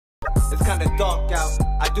It's kinda dark out.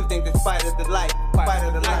 I do think this fight is the light. Fight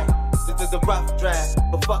of the light. This is a rough draft,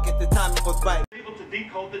 but fuck it, the timing was right. Able to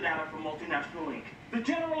decode the data from multinational link. The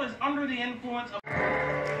general is under the influence of...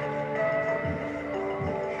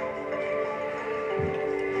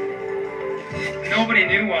 Nobody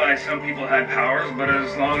knew why some people had powers, but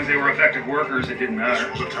as long as they were effective workers, it didn't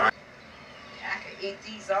matter. I could eat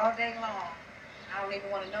these all day long. I don't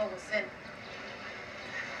even want to know what's in them.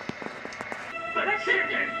 But that's it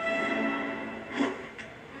then.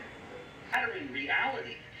 In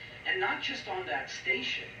reality, and not just on that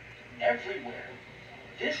station, everywhere.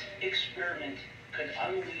 This experiment could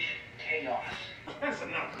unleash chaos. That's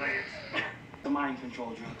enough, Lance. The mind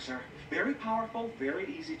control drug, sir. Very powerful, very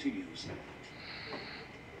easy to use.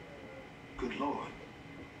 Good Lord.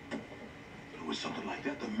 If it was something like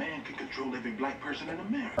that, the man could control every black person in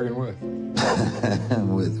America.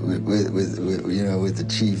 with the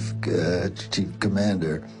chief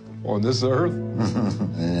commander. On this earth?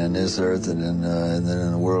 And on this earth, and then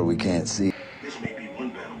in the world we can't see. This may be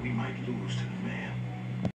one battle we might lose to the man.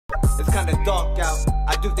 It's kinda dark out.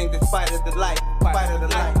 I do think this fight is the light. Fight of the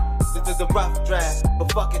light. This is a rough draft,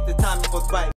 but fuck it, the timing was right.